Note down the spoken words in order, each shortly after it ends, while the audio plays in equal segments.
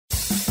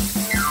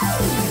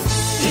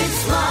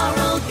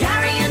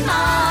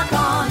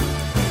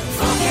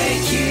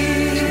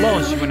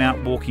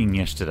out walking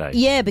yesterday.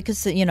 Yeah,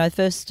 because,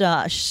 first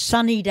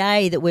sunny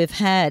day that we've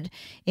had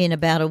in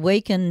about a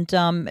week, and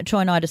Troy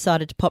and I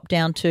decided to pop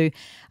down to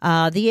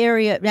the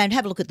area and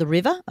have a look at the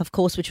river, of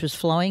course, which was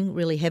flowing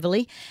really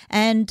heavily.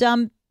 And,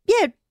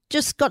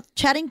 just got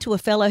chatting to a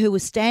fellow who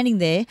was standing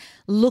there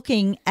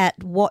looking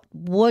at what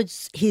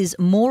was his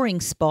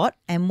mooring spot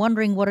and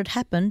wondering what had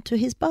happened to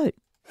his boat.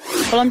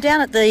 Well, I'm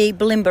down at the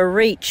Bulimba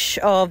reach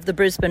of the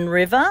Brisbane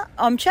River.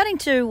 I'm chatting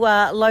to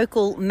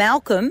local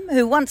Malcolm,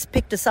 who once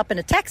picked us up in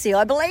a taxi,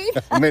 I believe.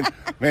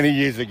 Many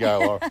years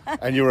ago,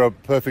 and you're a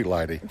perfect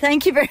lady.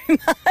 Thank you very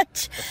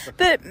much.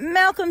 But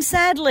Malcolm,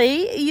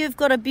 sadly, you've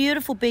got a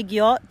beautiful big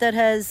yacht that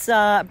has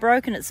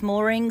broken its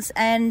moorings,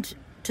 and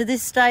to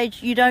this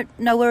stage you don't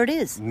know where it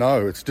is.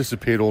 No, it's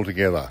disappeared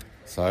altogether.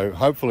 So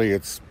hopefully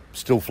it's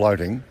still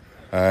floating,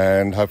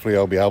 and hopefully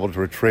I'll be able to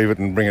retrieve it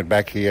and bring it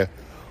back here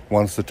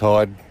once the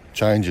tide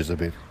changes a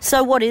bit.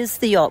 So what is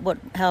the yacht?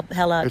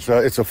 How large?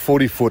 It's a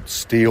 40-foot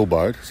steel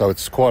boat, so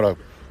it's quite a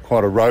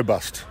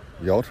robust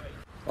yacht.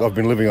 I've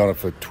been living on it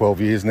for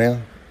 12 years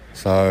now,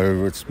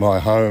 so it's my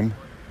home,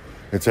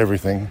 it's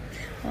everything,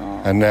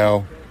 and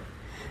now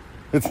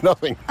it's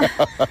nothing.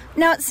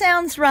 Now, it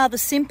sounds rather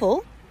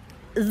simple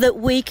that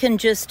we can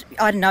just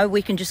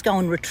go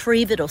and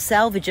retrieve it or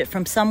salvage it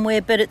from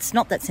somewhere, but it's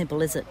not that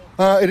simple, is it?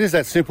 It is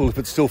that simple if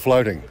it's still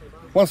floating.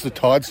 Once the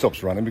tide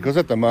stops running, because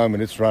at the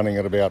moment it's running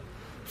at about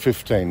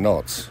 15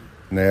 knots.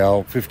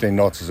 Now, 15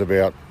 knots is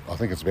about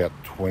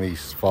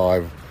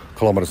 25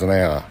 kilometres an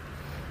hour.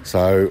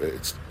 So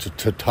it's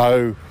to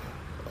tow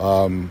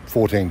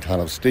 14 tonne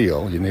of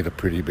steel, you need a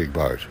pretty big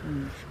boat.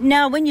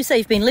 Now, when you say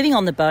you've been living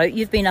on the boat,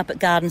 you've been up at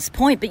Gardens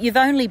Point, but you've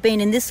only been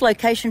in this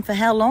location for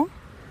how long?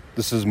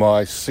 This is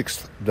my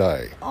 6th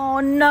day. Oh,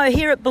 no,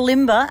 here at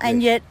Bulimba,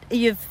 and yet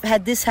you've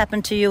had this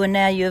happen to you and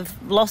now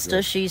you've lost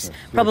her. She's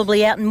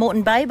probably out in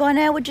Moreton Bay by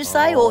now, would you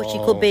say? Or she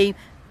could be...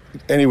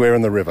 Anywhere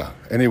in the river,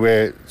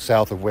 anywhere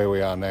south of where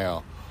we are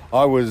now.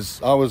 I was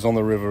on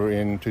the river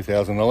in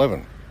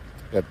 2011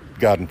 at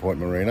Garden Point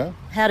Marina.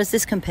 How does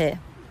this compare?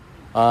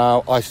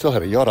 I still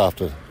had a yacht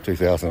after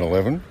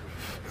 2011.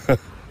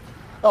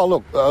 Oh,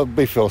 look, I'll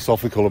be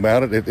philosophical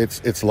about it.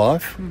 It's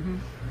life. Mm-hmm.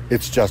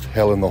 It's just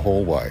hell in the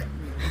hallway.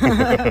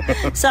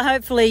 So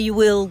hopefully you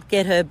will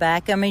get her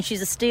back. I mean,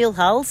 she's a steel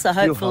hull, so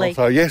hopefully...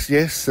 So yes,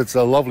 it's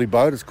a lovely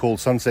boat. It's called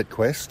Sunset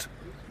Quest.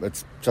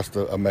 It's just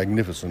a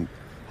magnificent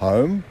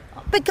home.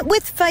 But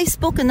with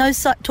Facebook and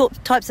those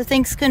types of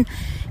things, can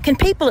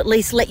people at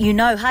least let you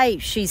know, hey,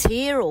 she's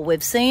here, or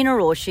we've seen her,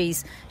 or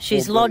she's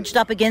lodged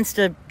up against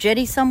a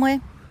jetty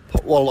somewhere?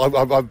 Well,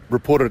 I've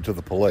reported it to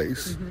the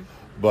police,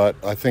 but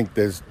I think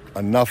there's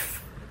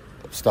enough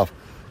stuff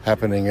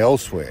happening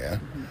elsewhere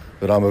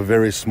that I'm a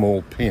very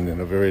small pin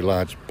in a very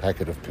large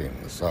packet of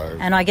pins. So,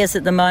 and I guess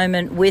at the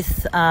moment,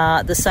 with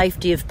the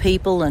safety of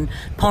people and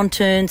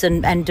pontoons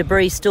and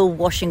debris still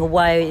washing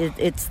away,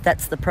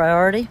 that's the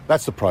priority?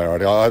 That's the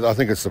priority. I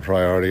think it's the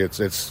priority.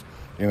 It's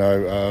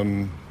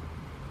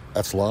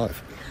that's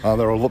life.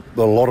 There are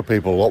a lot of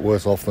people a lot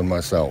worse off than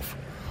myself.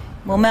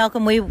 Well,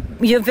 Malcolm,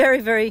 you're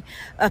very, very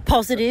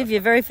positive.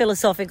 You're very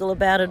philosophical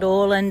about it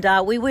all, and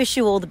we wish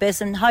you all the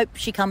best and hope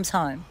she comes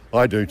home.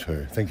 I do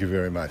too. Thank you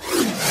very much.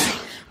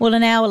 Well,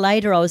 an hour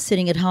later, I was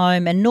sitting at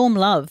home and Norm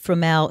Love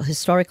from our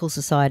Historical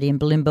Society in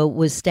Bulimba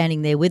was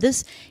standing there with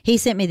us. He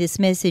sent me this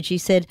message. He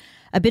said,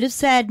 "A bit of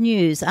sad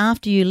news.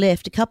 After you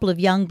left, a couple of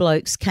young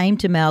blokes came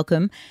to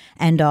Malcolm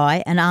and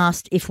I and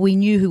asked if we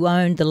knew who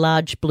owned the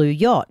large blue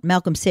yacht.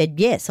 Malcolm said,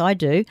 yes, I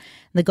do.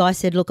 The guy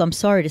said, look, I'm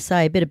sorry to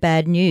say, a bit of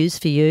bad news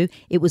for you.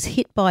 It was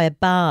hit by a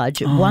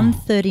barge at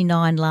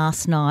 1:39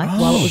 last night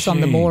while it was on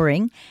the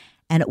mooring,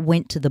 and it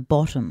went to the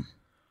bottom."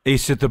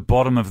 It's at the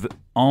bottom of the...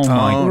 Oh,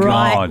 my God.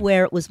 Right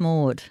where it was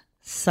moored.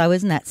 So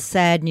isn't that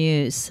sad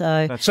news?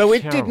 So it terrible.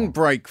 Didn't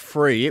break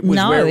free. It was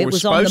where it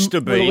was supposed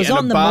to be. Well, it was and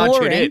on a the barge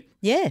mooring. hit it.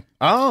 Yeah.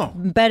 Oh.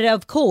 But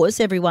of course,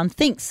 everyone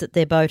thinks that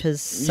their boat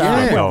has.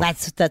 Well,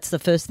 that's the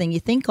first thing you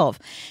think of.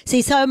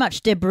 See, so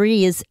much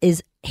debris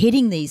is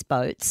hitting these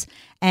boats,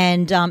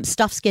 and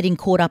stuff's getting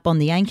caught up on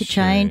the anchor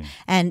chain,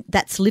 and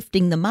that's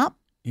lifting them up.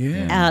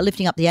 Yeah.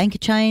 Lifting up the anchor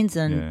chains,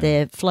 and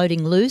they're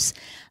floating loose.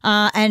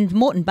 And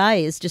Moreton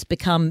Bay has just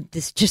become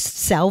this just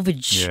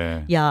salvage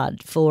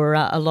yard for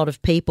a lot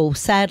of people,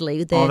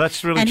 sadly. Oh,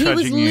 that's really tragic And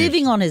he was news.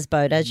 living on his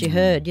boat, as you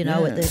heard, at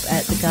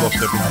the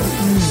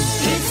garden.